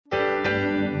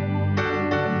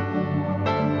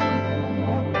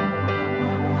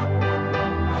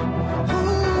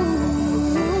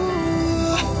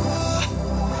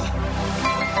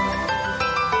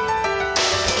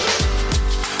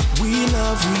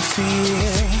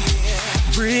fear.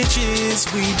 Bridges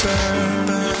we burn,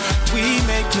 we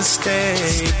make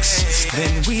mistakes,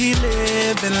 then we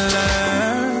live and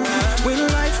learn. When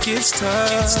life gets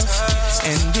tough,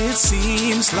 and it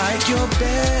seems like your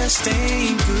best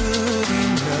ain't good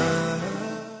enough.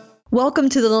 Welcome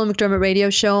to the Lily McDermott Radio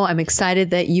Show. I'm excited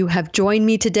that you have joined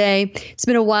me today. It's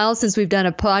been a while since we've done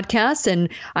a podcast, and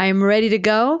I am ready to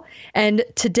go. And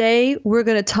today we're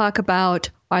going to talk about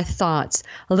our thoughts,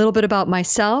 a little bit about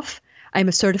myself. I'm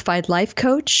a certified life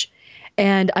coach,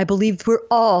 and I believe we're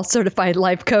all certified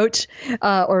life coach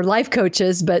or life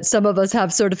coaches, but some of us have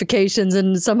certifications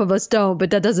and some of us don't,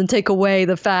 but that doesn't take away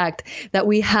the fact that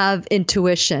we have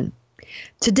intuition.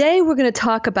 Today we're going to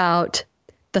talk about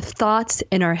the thoughts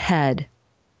in our head.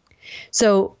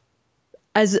 So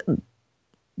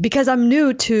because I'm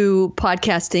new to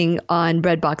podcasting on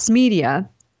Redbox Media,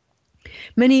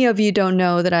 many of you don't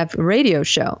know that I have a radio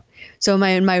show. So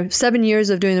in my 7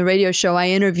 years of doing the radio show, I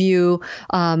interview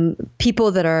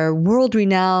people that are world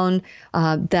renowned,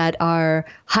 that are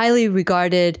highly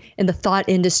regarded in the thought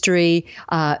industry,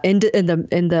 in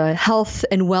the health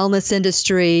and wellness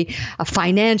industry,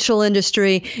 financial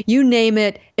industry, you name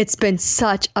it. It's been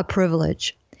such a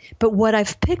privilege. But what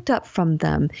I've picked up from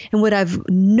them and what I've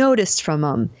noticed from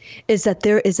them is that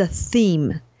there is a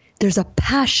theme, there's a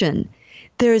passion,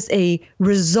 there's a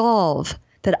resolve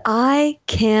that I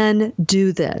can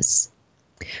do this.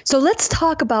 So let's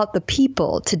talk about the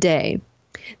people today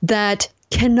that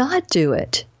cannot do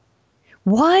it.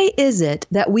 Why is it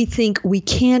that we think we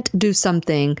can't do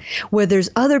something where there's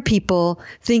other people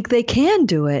think they can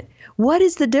do it? What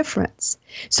is the difference?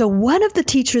 So one of the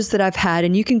teachers that I've had,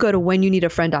 and you can go to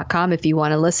whenyouneedafriend.com if you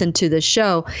want to listen to this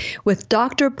show, with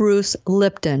Dr. Bruce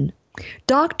Lipton.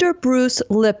 Dr. Bruce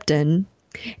Lipton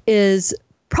is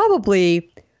probably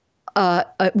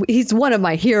he's one of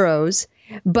my heroes,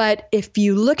 but if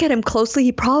you look at him closely,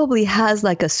 he probably has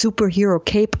like a superhero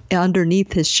cape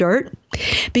underneath his shirt,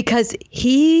 because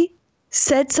he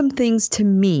said some things to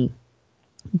me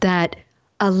that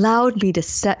allowed me to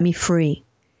set me free,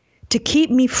 to keep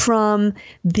me from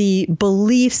the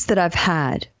beliefs that I've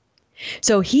had.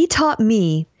 So he taught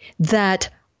me that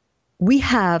we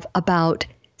have about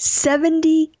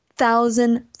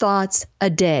 70,000 thoughts a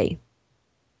day.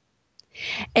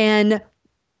 And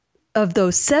of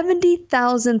those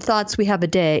 70,000 thoughts we have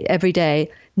every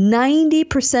day,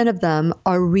 90% of them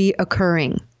are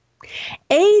reoccurring.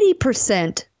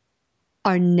 80%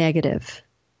 are negative.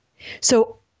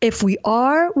 So if we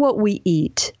are what we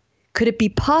eat, could it be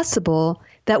possible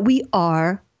that we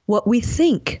are what we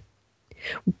think?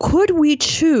 Could we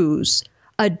choose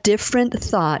a different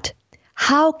thought?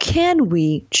 How can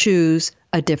we choose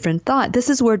a different thought? This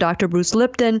is where Dr. Bruce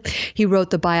Lipton, he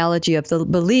wrote The Biology of the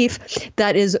Belief.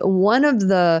 That is one of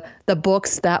the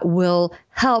books that will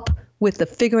help with the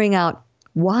figuring out,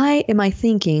 why am I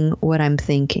thinking what I'm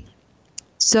thinking?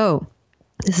 So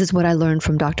this is what I learned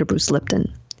from Dr. Bruce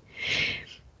Lipton.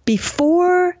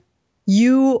 Before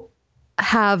you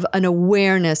have an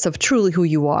awareness of truly who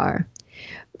you are,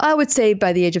 I would say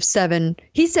by the age of 7,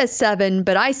 he says 7,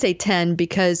 but I say 10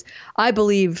 because I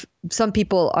believe some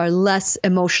people are less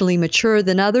emotionally mature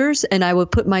than others, and I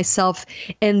would put myself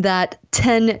in that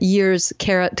 10 years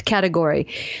category.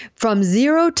 From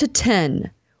 0 to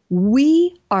 10,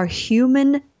 we are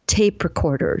human tape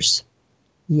recorders.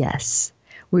 Yes,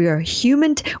 we are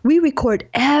human. We record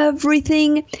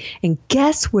everything, and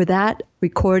guess where that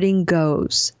recording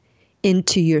goes?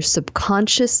 Into your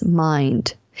subconscious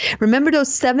mind. Remember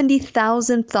those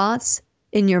 70,000 thoughts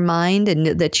in your mind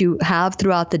and that you have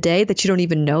throughout the day that you don't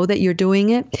even know that you're doing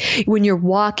it? When you're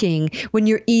walking, when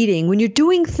you're eating, when you're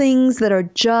doing things that are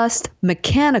just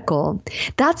mechanical,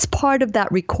 that's part of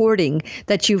that recording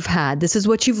that you've had. This is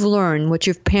what you've learned, what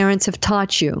your parents have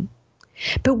taught you.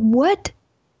 But what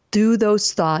do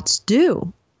those thoughts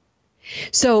do?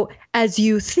 So as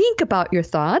you think about your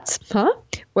thoughts,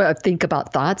 well, think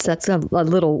about thoughts, that's a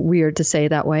little weird to say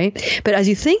that way. But as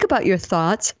you think about your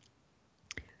thoughts,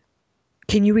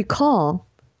 can you recall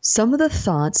some of the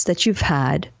thoughts that you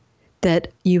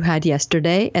had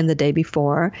yesterday and the day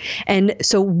before? And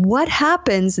so what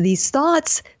happens, these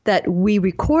thoughts that we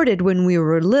recorded when we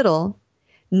were little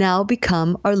now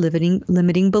become our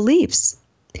limiting beliefs.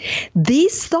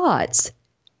 These thoughts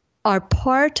are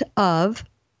part of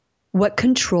what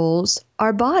controls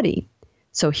our body.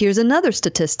 So here's another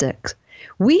statistic.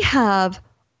 We have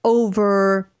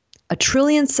over 1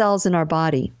 trillion cells in our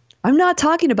body. I'm not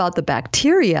talking about the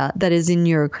bacteria that is in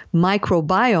your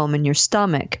microbiome in your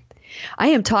stomach. I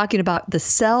am talking about the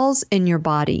cells in your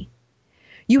body.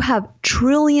 You have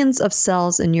trillions of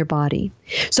cells in your body.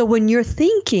 So when you're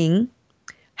thinking,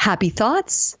 happy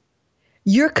thoughts,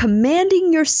 you're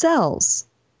commanding your cells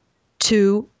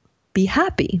to be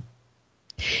happy.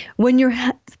 When you're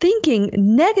thinking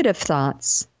negative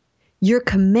thoughts, you're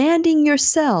commanding your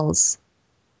cells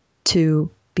to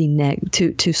be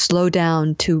to slow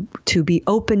down, to be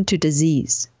open to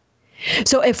disease.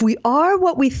 So if we are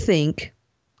what we think,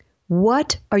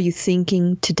 what are you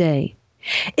thinking today?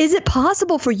 Is it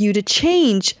possible for you to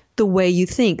change the way you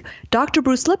think? Dr.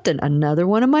 Bruce Lipton, another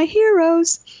one of my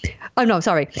heroes. Oh, no,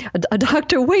 sorry.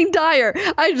 Dr. Wayne Dyer.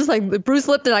 I just like Bruce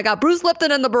Lipton. I got Bruce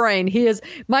Lipton in the brain. He is,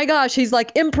 my gosh, he's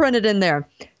like imprinted in there.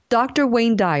 Dr.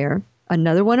 Wayne Dyer,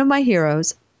 another one of my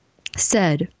heroes,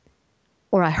 said,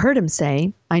 or I heard him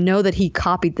say, I know that he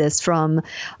copied this from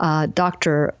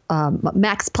Dr.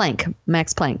 Max Planck.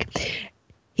 Max Planck.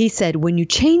 He said, when you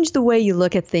change the way you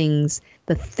look at things,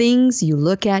 the things you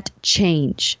look at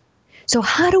change. So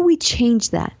how do we change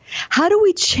that? How do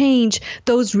we change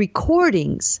those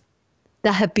recordings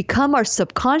that have become our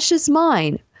subconscious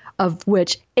mind, of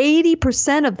which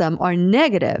 80% of them are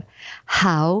negative?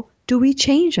 How do we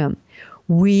change them?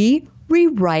 We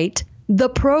rewrite the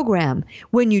program.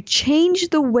 When you change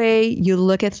the way you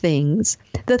look at things,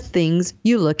 the things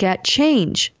you look at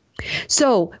change.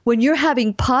 So when you're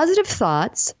having positive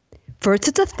thoughts, first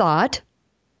it's a thought,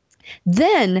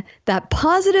 then that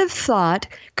positive thought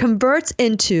converts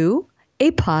into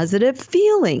a positive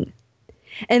feeling.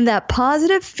 And that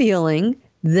positive feeling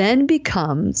then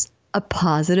becomes a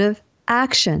positive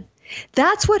action.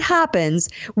 That's what happens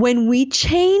when we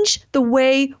change the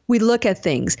way we look at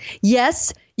things.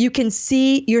 Yes, you can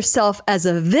see yourself as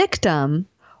a victim,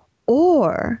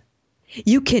 or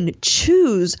you can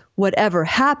choose whatever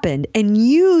happened and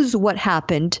use what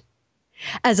happened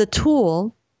as a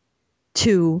tool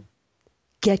to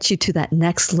get you to that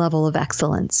next level of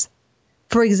excellence.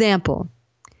 For example,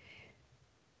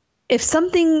 if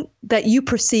something that you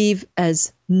perceive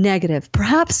as negative,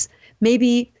 perhaps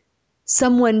maybe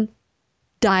someone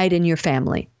died in your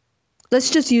family.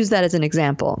 Let's just use that as an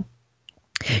example.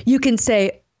 You can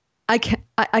say,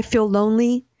 I feel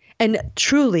lonely. And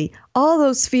truly, all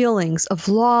those feelings of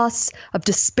loss, of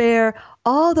despair,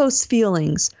 all those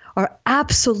feelings are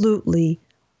absolutely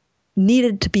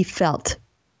needed to be felt.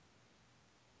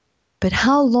 But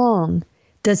how long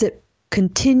does it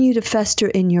continue to fester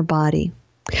in your body?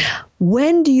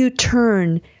 When do you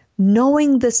turn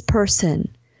knowing this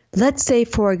person? Let's say,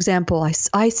 for example,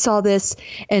 I saw this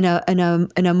in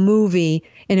a movie,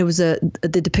 and it was the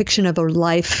depiction of a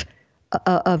life,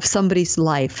 of somebody's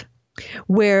life,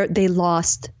 where they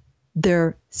lost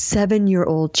their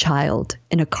 7-year-old child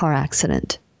in a car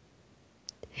accident.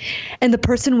 And the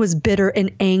person was bitter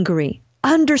and angry,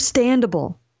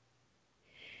 understandable.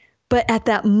 But at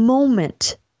that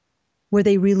moment where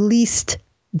they released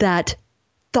that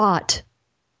thought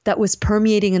that was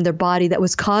permeating in their body, that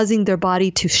was causing their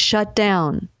body to shut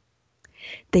down,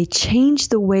 they changed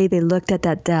the way they looked at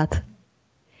that death.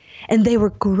 And they were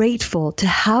grateful to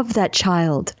have that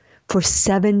child for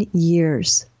 7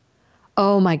 years.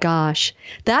 Oh my gosh.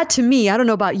 That to me, I don't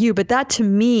know about you, but that to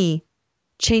me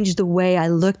changed the way I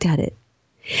looked at it.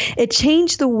 It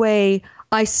changed the way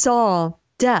I saw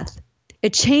death.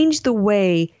 It changed the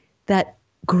way that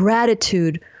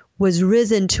gratitude was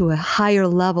risen to a higher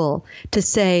level, to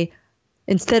say,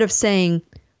 instead of saying,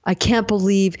 I can't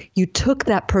believe you took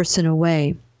that person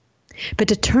away, but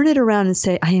to turn it around and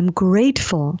say, I am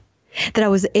grateful that I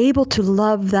was able to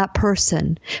love that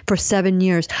person for 7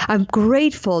 years. I'm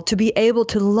grateful to be able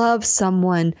to love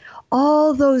someone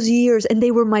all those years, and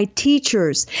they were my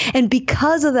teachers. And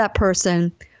because of that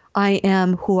person, I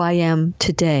am who I am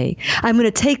today. I'm going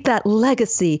to take that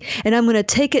legacy and I'm going to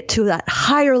take it to that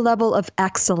higher level of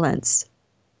excellence.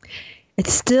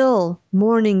 It's still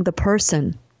mourning the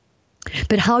person,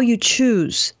 but how you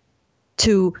choose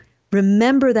to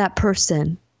remember that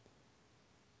person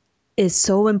is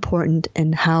so important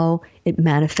in how it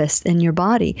manifests in your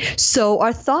body. So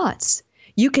are thoughts.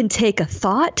 You can take a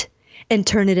thought and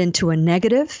turn it into a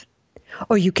negative,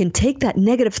 or you can take that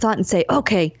negative thought and say,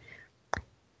 okay,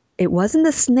 it wasn't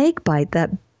the snake bite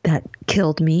that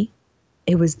killed me.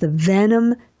 It was the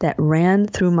venom that ran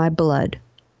through my blood.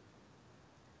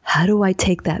 How do I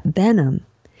take that venom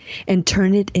and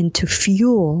turn it into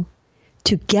fuel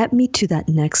to get me to that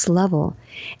next level,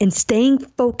 and staying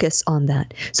focused on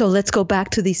that? So let's go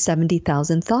back to these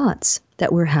 70,000 thoughts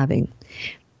that we're having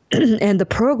and the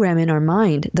program in our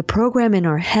mind, the program in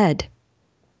our head.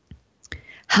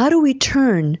 How do we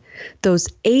turn those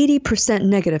 80%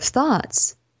 negative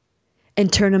thoughts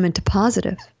and turn them into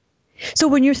positive? So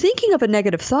when you're thinking of a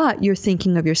negative thought, you're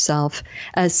thinking of yourself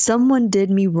as someone did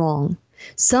me wrong.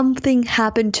 Something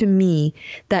happened to me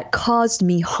that caused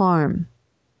me harm.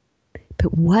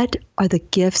 But what are the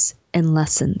gifts and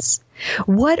lessons?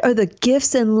 What are the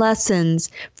gifts and lessons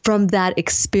from that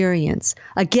experience?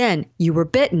 Again, you were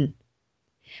bitten,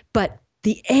 but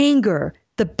the anger,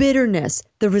 the bitterness,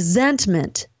 the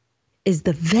resentment is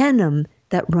the venom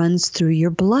that runs through your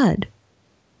blood.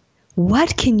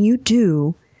 What can you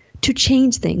do to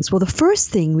change things? Well, the first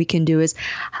thing we can do is,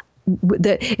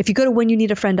 if you go to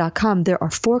whenyouneedafriend.com, there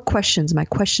are 4 questions, my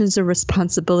questions of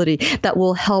responsibility, that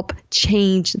will help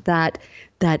change that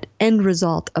end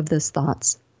result of those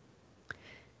thoughts.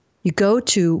 You go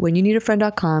to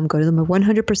whenyouneedafriend.com, go to the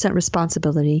 100%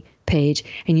 responsibility page,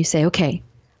 and you say, okay,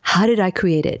 how did I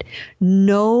create it?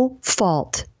 No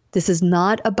fault. This is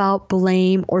not about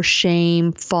blame or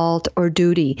shame, fault or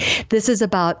duty. This is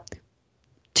about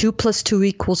 2 +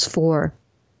 2 = 4.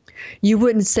 You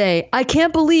wouldn't say, I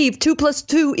can't believe 2 +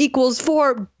 2 =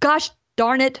 4. Gosh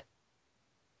darn it.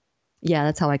 Yeah,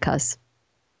 that's how I cuss.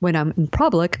 When I'm in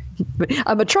public,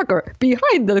 I'm a trucker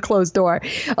behind the closed door.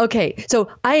 Okay, so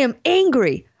I am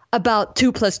angry about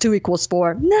 2 + 2 =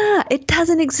 4. Nah, it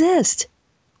doesn't exist.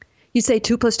 You say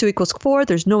 2 + 2 = 4.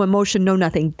 There's no emotion, no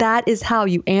nothing. That is how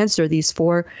you answer these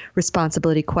 4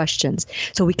 responsibility questions.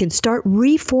 So we can start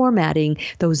reformatting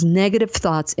those negative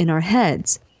thoughts in our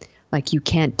heads. Like, you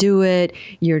can't do it.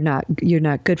 You're not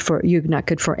good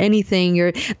for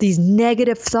anything. These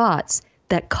negative thoughts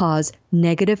that cause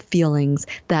negative feelings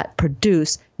that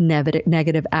produce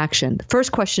negative action. The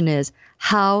first question is,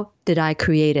 how did I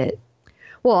create it?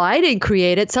 Well, I didn't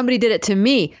create it. Somebody did it to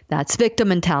me. That's victim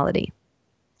mentality.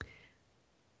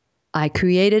 I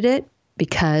created it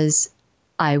because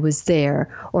I was there,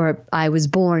 or I was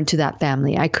born to that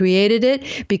family. I created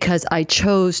it because I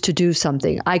chose to do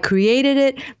something. I created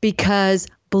it because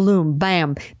boom,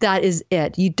 bam, that is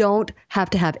it. You don't have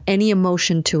to have any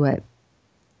emotion to it.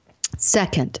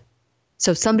 Second,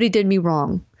 so somebody did me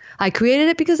wrong. I created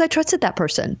it because I trusted that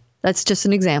person. That's just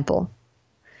an example.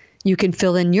 You can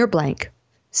fill in your blank.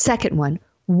 Second one,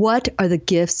 what are the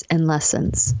gifts and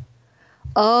lessons?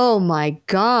 Oh my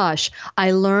gosh,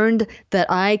 I learned that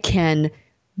I can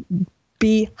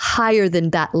be higher than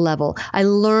that level. I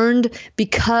learned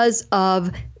because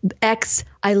of X,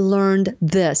 I learned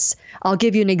this. I'll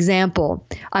give you an example.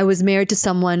 I was married to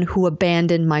someone who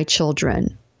abandoned my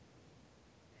children.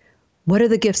 What are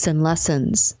the gifts and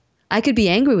lessons? I could be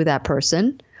angry with that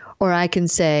person, or I can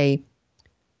say,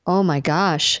 oh my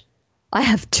gosh, I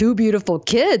have 2 beautiful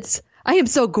kids. I am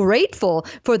so grateful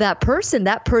for that person.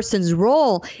 That person's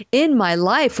role in my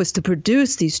life was to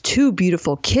produce these 2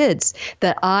 beautiful kids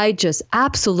that I just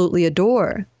absolutely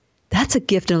adore. That's a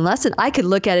gift and lesson. I could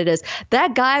look at it as,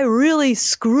 that guy really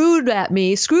screwed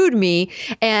me.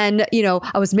 And,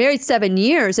 I was married 7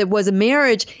 years. It was a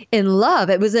marriage in love.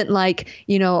 It wasn't like,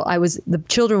 the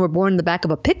children were born in the back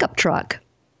of a pickup truck.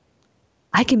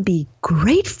 I can be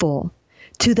grateful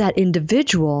to that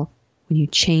individual. When you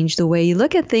change the way you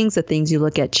look at things, the things you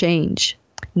look at change.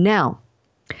 Now,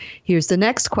 here's the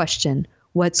next question.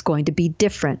 What's going to be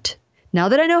different? Now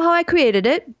that I know how I created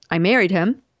it, I married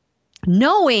him,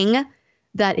 knowing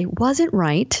that it wasn't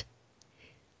right.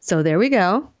 So there we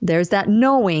go. There's that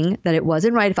knowing that it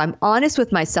wasn't right. If I'm honest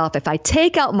with myself, if I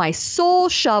take out my soul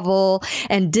shovel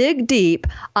and dig deep,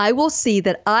 I will see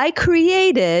that I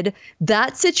created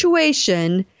that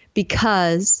situation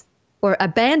or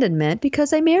abandonment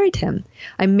because I married him.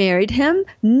 I married him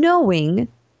knowing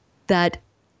that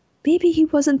maybe he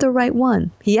wasn't the right one.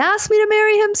 He asked me to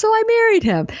marry him, so I married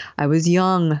him. I was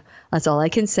young. That's all I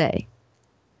can say.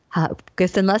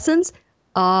 Gifts and lessons?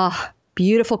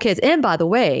 Beautiful kids. And by the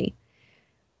way,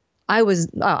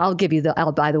 I'll give you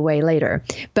the by the way later.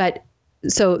 But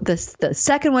so the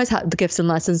second one is the gifts and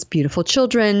lessons, beautiful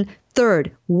children.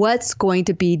 Third, what's going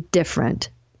to be different?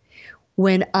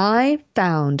 When I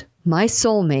found my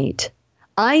soulmate,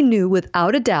 I knew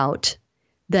without a doubt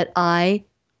that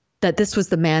this was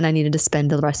the man I needed to spend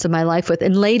the rest of my life with.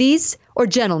 And ladies or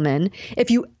gentlemen,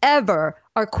 if you ever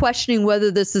are questioning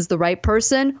whether this is the right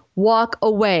person, walk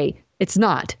away. It's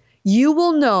not. You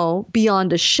will know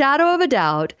beyond a shadow of a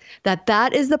doubt that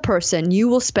that is the person you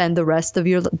will spend the rest of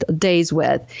your days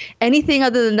with. Anything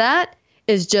other than that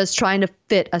is just trying to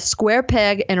fit a square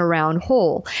peg in a round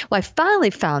hole. Well, I finally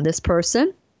found this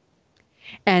person,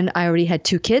 and I already had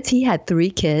 2 kids. He had 3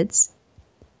 kids.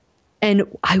 And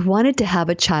I wanted to have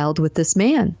a child with this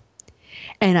man.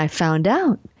 And I found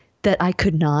out that I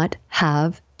could not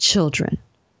have children.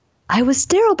 I was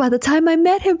sterile by the time I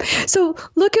met him. So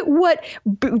look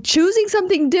at choosing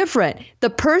something different. The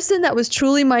person that was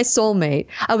truly my soulmate,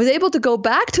 I was able to go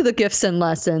back to the gifts and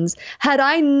lessons. Had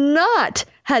I not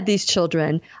had these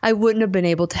children, I wouldn't have been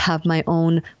able to have my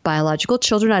own biological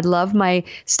children. I'd love my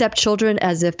stepchildren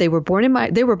as if they were born in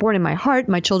my heart.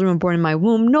 My children were born in my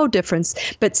womb. No difference.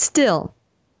 But still,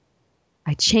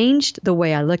 I changed the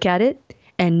way I look at it.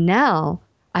 And now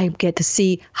I get to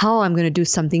see how I'm going to do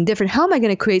something different. How am I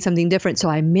going to create something different? So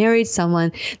I married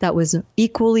someone that was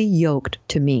equally yoked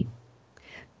to me.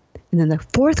 And then the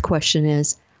fourth question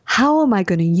is, how am I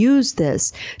going to use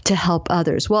this to help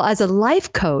others? Well, as a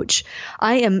life coach,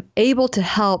 I am able to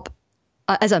help.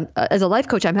 As a life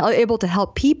coach, I'm able to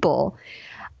help people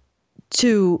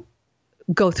to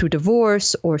go through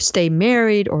divorce or stay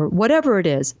married or whatever it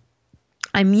is.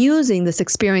 I'm using this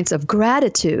experience of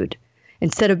gratitude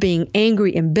instead of being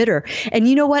angry and bitter. And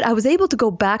you know what? I was able to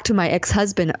go back to my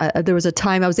ex-husband. There was a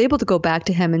time I was able to go back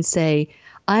to him and say,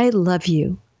 I love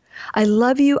you. I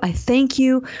love you. I thank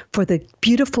you for the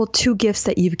beautiful 2 gifts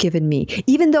that you've given me.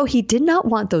 Even though he did not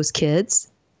want those kids,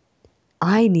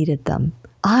 I needed them.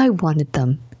 I wanted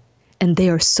them. And they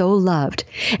are so loved.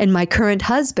 And my current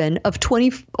husband of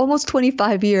almost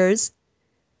 25 years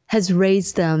has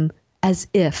raised them as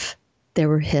if they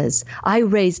were his. I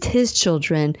raised his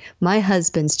children, my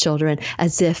husband's children,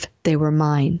 as if they were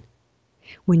mine.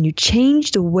 When you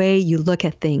change the way you look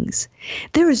at things,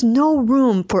 there is no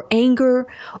room for anger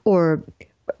or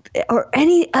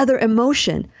any other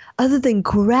emotion other than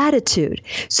gratitude.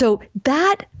 So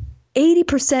that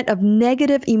 80% of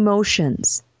negative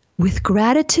emotions with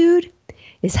gratitude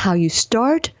is how you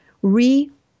start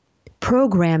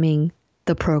reprogramming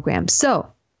the program.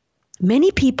 So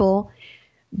many people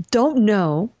don't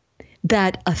know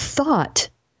that a thought,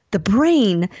 the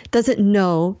brain doesn't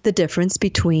know the difference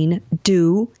between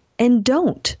do and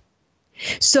don't.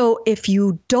 So if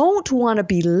you don't want to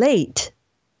be late,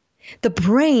 the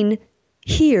brain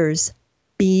hears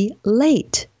be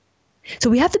late. So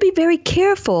we have to be very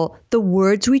careful the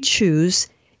words we choose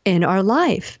in our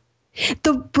life.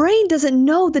 The brain doesn't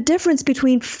know the difference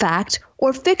between fact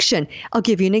or fiction. I'll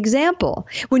give you an example.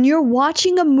 When you're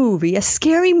watching a movie, a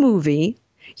scary movie,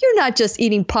 you're not just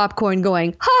eating popcorn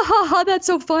going, ha, ha, ha, that's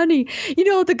so funny. You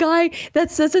know, the guy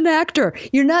that's an actor.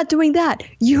 You're not doing that.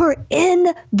 You're in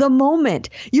the moment.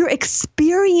 You're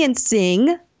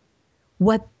experiencing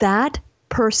what that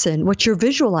person, what you're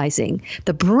visualizing.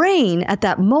 The brain at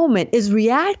that moment is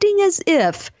reacting as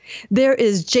if there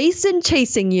is Jason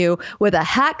chasing you with a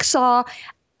hacksaw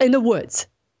in the woods.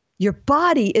 Your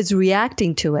body is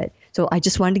reacting to it. So I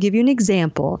just wanted to give you an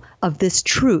example of this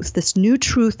truth, this new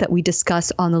truth that we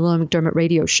discuss on the Lillian McDermott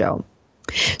radio show.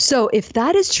 So if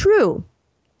that is true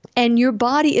and your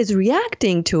body is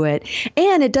reacting to it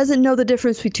and it doesn't know the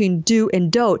difference between do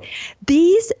and don't,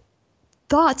 these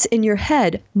thoughts in your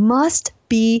head must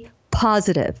be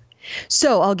positive.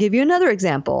 So I'll give you another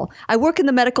example. I work in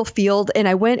the medical field and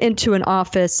I went into an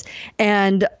office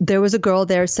and there was a girl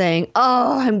there saying,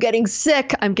 oh, I'm getting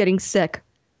sick. I'm getting sick.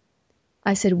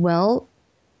 I said, well,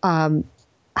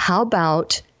 how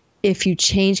about if you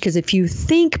change,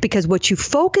 because what you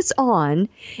focus on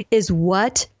is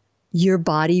what your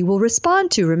body will respond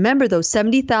to. Remember those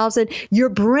 70,000, your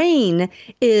brain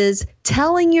is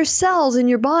telling your cells in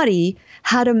your body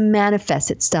how to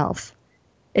manifest itself.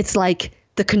 It's like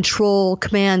the control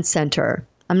command center.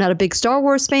 I'm not a big Star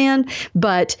Wars fan,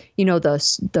 but you know, the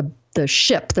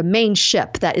ship, the main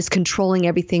ship that is controlling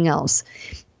everything else.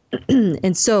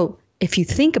 And so if you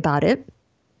think about it,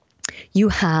 you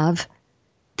have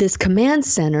this command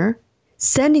center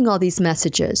sending all these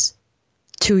messages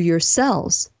to your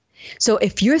cells. So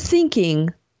if you're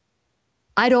thinking,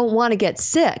 I don't want to get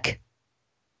sick,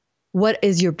 what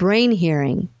is your brain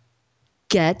hearing?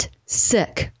 Get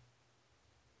sick.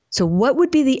 So what would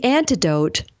be the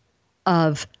antidote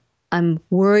of I'm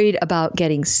worried about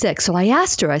getting sick? So I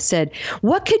asked her, I said,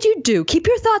 what could you do? Keep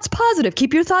your thoughts positive.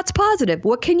 Keep your thoughts positive.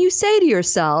 What can you say to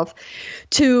yourself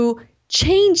to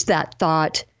change that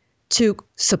thought to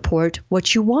support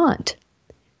what you want?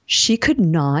 She could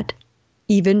not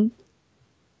even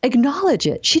acknowledge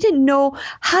it. She didn't know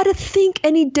how to think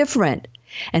any different.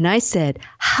 And I said,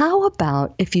 how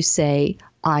about if you say,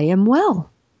 I am well?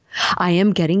 I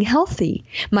am getting healthy.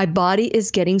 My body is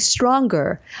getting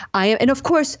stronger. And of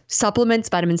course, supplements,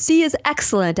 vitamin C is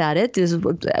excellent at it. There's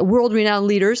world-renowned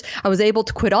leaders. I was able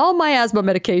to quit all my asthma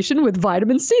medication with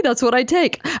vitamin C. That's what I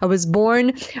take. I was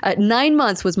born at 9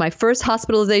 months was my first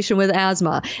hospitalization with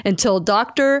asthma until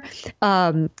Dr.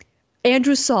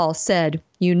 Andrew Saul said,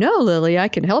 you know, Lily, I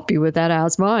can help you with that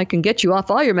asthma. I can get you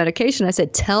off all your medication. I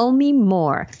said, tell me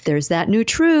more. There's that new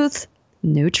truth.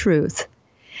 New truth.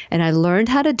 And I learned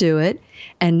how to do it.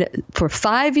 And for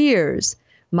 5 years,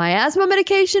 my asthma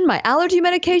medication, my allergy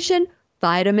medication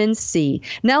vitamin C.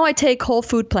 Now I take whole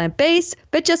food plant-based,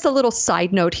 but just a little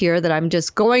side note here that I'm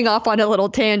just going off on a little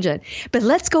tangent. But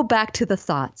let's go back to the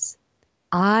thoughts.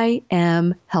 I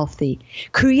am healthy.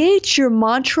 Create your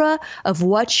mantra of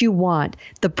what you want.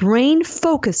 The brain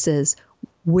focuses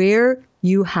where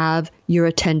you have your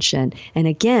attention. And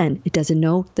again, it doesn't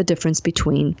know the difference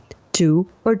between do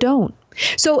or don't.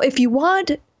 So if you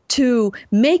want to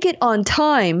make it on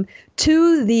time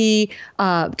to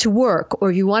to work,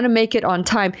 or you want to make it on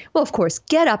time, well, of course,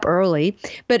 get up early.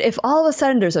 But if all of a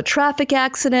sudden there's a traffic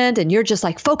accident and you're just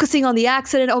like focusing on the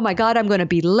accident, oh my God, I'm going to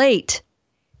be late.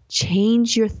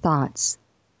 Change your thoughts.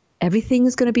 Everything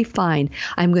is going to be fine.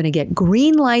 I'm going to get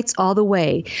green lights all the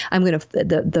way.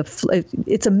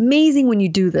 It's amazing when you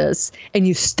do this and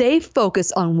you stay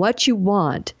focused on what you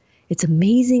want. It's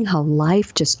amazing how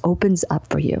life just opens up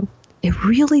for you. It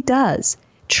really does.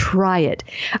 Try it.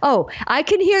 Oh, I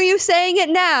can hear you saying it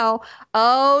now.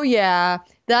 Oh, yeah,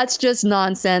 that's just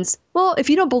nonsense. Well, if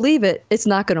you don't believe it, it's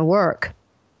not going to work.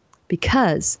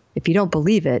 Because if you don't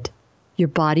believe it, your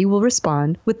body will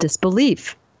respond with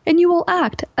disbelief, and you will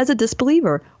act as a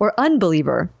disbeliever or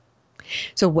unbeliever.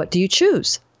 So what do you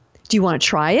choose? Do you want to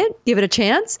try it? Give it a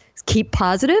chance? Keep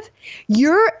positive?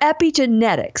 Your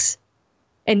epigenetics.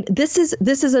 And this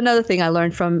is another thing I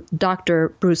learned from Dr.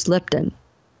 Bruce Lipton.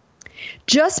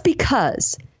 Just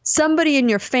because somebody in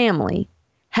your family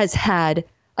has had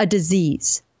a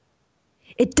disease,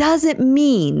 it doesn't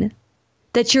mean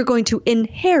that you're going to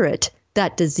inherit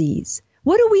that disease.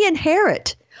 What do we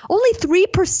inherit? Only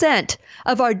 3%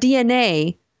 of our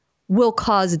DNA will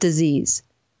cause disease.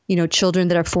 You know, children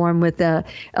that are formed with or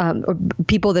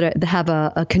people that have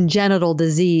a congenital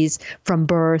disease from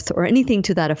birth or anything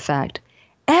to that effect.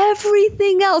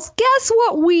 Everything else, guess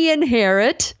what we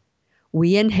inherit?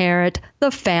 We inherit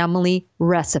the family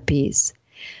recipes.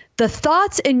 The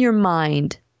thoughts in your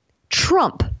mind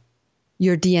trump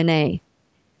your DNA.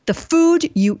 The food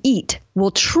you eat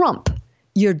will trump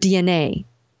your DNA.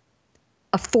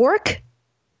 A fork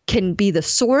can be the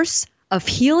source of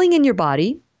healing in your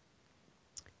body,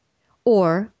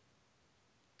 or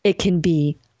it can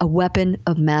be a weapon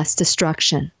of mass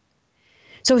destruction.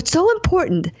 So it's so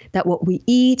important that what we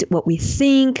eat, what we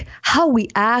think, how we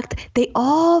act, they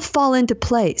all fall into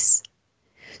place.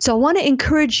 So I want to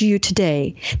encourage you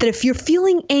today that if you're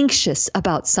feeling anxious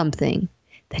about something,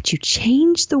 that you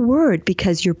change the word,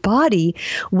 because your body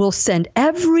will send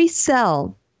every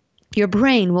cell, your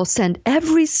brain will send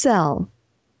every cell,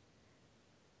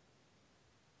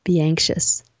 be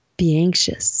anxious, be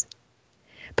anxious.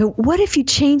 But what if you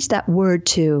change that word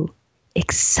to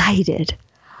excited?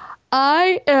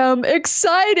 I am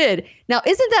excited. Now,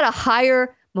 isn't that a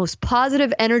higher, most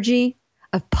positive energy,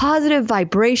 a positive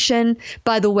vibration?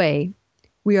 By the way,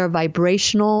 we are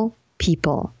vibrational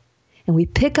people, and we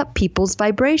pick up people's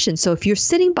vibrations. So if you're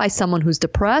sitting by someone who's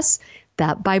depressed,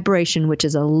 that vibration, which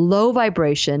is a low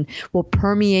vibration, will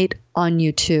permeate on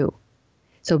you too.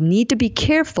 So need to be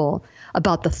careful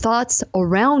about the thoughts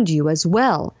around you as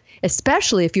well,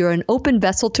 especially if you're an open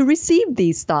vessel to receive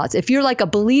these thoughts. If you're like a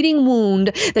bleeding wound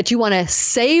that you want to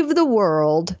save the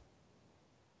world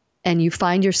and you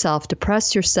find yourself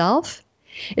depressed yourself,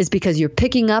 is because you're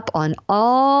picking up on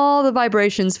all the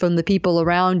vibrations from the people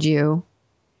around you,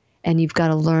 and you've got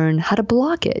to learn how to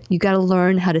block it. You got to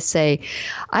learn how to say,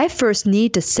 I first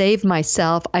need to save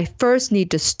myself. I first need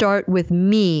to start with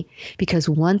me, because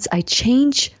once I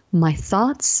change my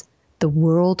thoughts, the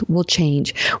world will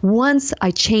change. Once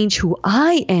I change who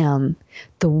I am,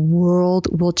 the world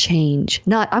will change.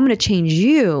 Not, I'm going to change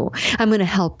you. I'm going to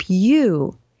help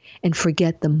you, and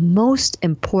forget the most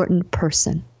important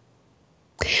person.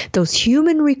 Those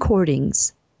human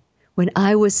recordings, when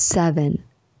I was 7,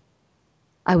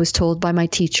 I was told by my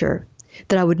teacher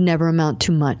that I would never amount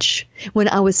to much. When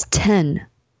I was 10,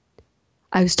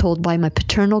 I was told by my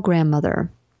paternal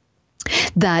grandmother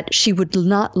that she would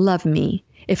not love me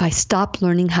if I stopped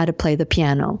learning how to play the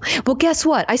piano. Well, guess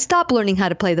what? I stopped learning how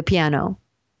to play the piano.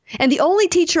 And the only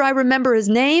teacher I remember his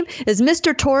name is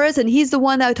Mr. Torres, and he's the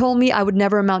one that told me I would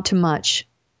never amount to much.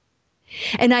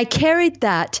 And I carried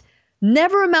that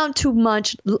never amount to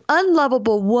much,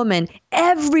 unlovable woman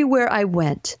everywhere I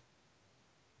went,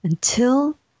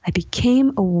 until I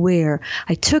became aware.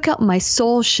 I took out my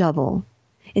soul shovel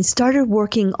and started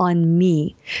working on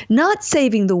me, not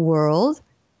saving the world,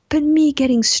 but me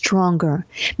getting stronger,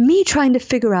 me trying to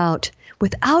figure out,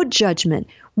 without judgment,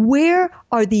 where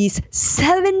are these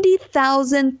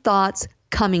 70,000 thoughts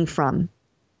coming from?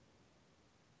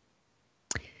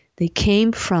 They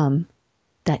came from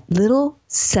that little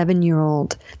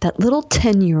 7-year-old, that little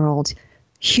 10-year-old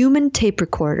human tape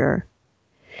recorder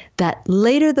that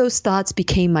later those thoughts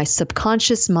became my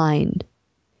subconscious mind.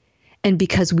 And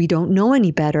because we don't know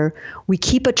any better, we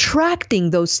keep attracting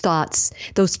those thoughts,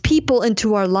 those people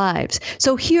into our lives.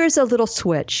 So here's a little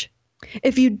switch.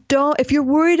 If you're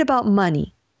worried about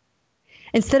money,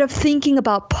 instead of thinking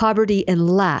about poverty and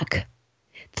lack,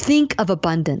 think of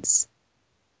abundance.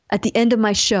 At the end of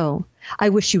my show, I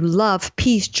wish you love,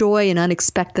 peace, joy, and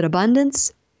unexpected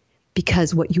abundance,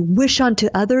 because what you wish onto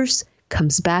others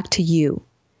comes back to you.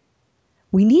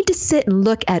 We need to sit and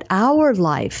look at our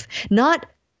life, not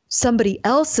somebody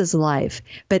else's life,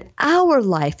 but our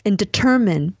life, and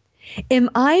determine, am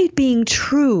I being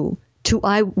true to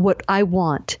what I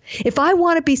want? If I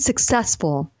want to be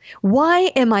successful,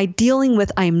 why am I dealing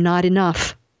with I'm not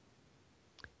enough?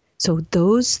 So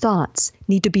those thoughts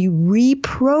need to be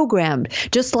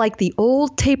reprogrammed, just like the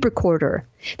old tape recorder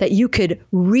that you could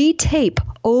retape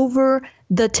over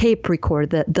the tape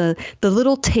recorder, the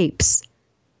little tapes.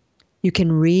 You can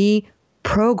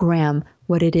reprogram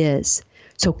what it is.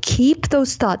 So keep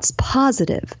those thoughts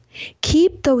positive.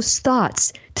 Keep those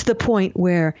thoughts to the point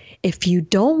where if you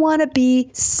don't want to be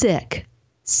sick,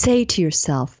 say to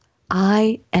yourself,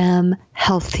 I am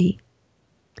healthy.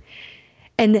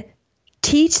 And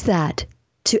teach that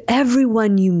to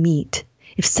everyone you meet.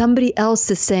 If somebody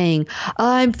else is saying,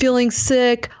 I'm feeling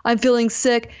sick,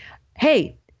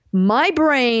 hey, my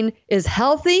brain is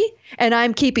healthy and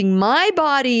I'm keeping my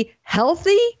body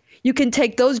healthy. You can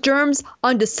take those germs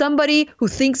onto somebody who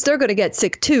thinks they're going to get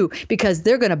sick too, because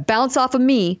they're going to bounce off of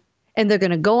me and they're going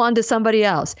to go on to somebody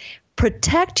else.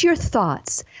 Protect your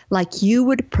thoughts like you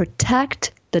would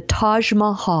protect the Taj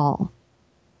Mahal,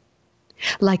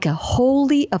 like a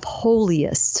holy of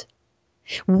holiest.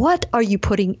 What are you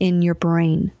putting in your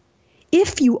brain?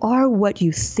 If you are what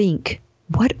you think,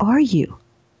 what are you?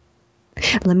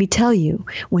 Let me tell you,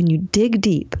 when you dig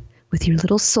deep with your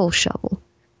little soul shovel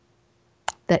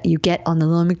that you get on the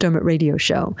Lillian McDermott radio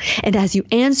show, and as you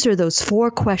answer those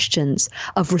 4 questions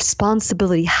of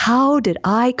responsibility, how did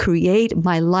I create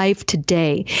my life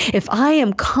today? If I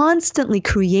am constantly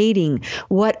creating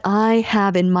what I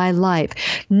have in my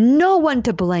life, no one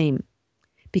to blame,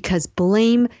 because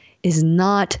blame is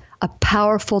not a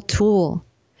powerful tool.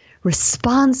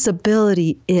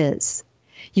 Responsibility is.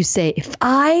 You say, if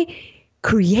I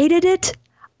created it,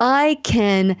 I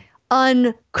can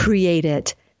uncreate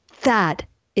it. That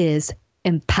is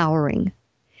empowering.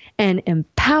 And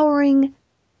empowering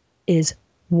is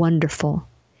wonderful.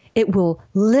 It will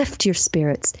lift your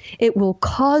spirits. It will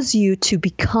cause you to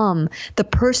become the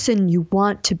person you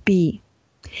want to be.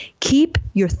 Keep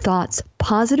your thoughts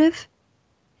positive.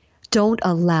 Don't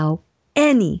allow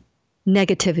any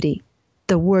negativity.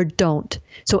 The word don't.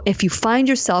 So if you find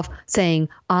yourself saying,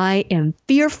 I am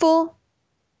fearful,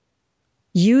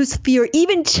 use fear.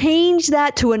 Even change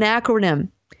that to an acronym.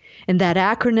 And that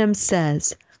acronym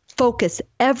says, focus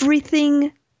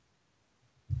everything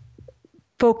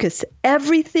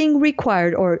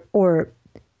required, or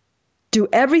do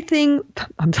everything.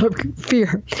 I'm talking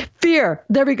fear.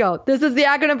 There we go. This is the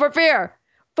acronym for fear.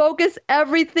 Focus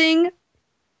everything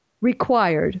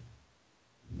required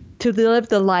to live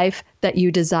the life that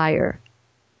you desire.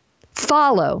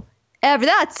 Follow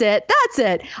that's it.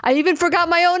 I even forgot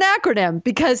my own acronym,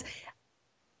 because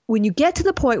when you get to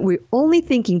the point where you're only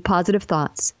thinking positive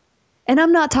thoughts, and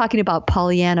I'm not talking about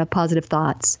Pollyanna positive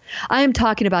thoughts. I am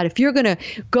talking about, if you're going to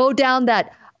go down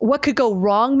that what could go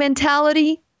wrong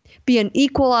mentality, be an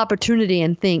equal opportunity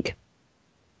and think,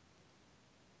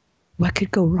 what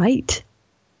could go right?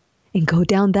 And go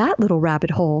down that little rabbit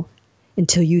hole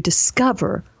until you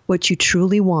discover what you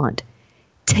truly want.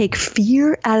 Take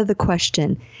fear out of the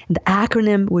question, and the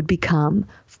acronym would become,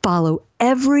 follow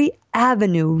every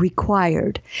avenue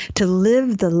required to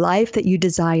live the life that you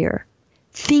desire.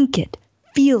 Think it,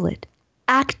 feel it,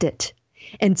 act it.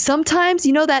 And sometimes,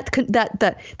 you know,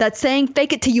 that saying,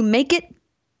 fake it till you make it,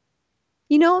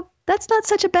 you know, that's not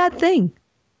such a bad thing.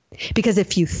 Because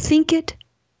if you think it,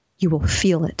 you will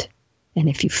feel it. And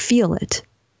if you feel it,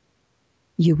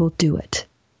 you will do it.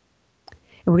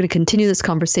 And we're going to continue this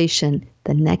conversation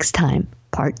the next time,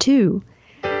 part 2.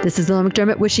 This is Lillian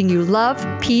McDermott wishing you love,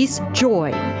 peace,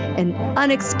 joy, and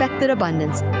unexpected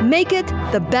abundance. Make it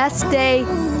the best day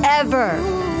ever.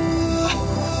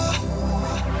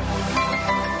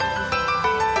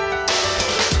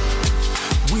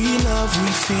 We love,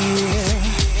 we fear.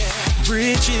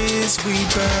 Bridges we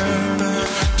burn.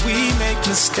 We make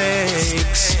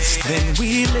mistakes. Then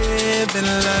we live and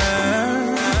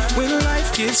learn. When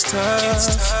life gets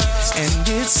tough and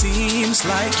it seems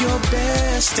like your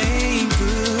best ain't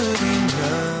good enough.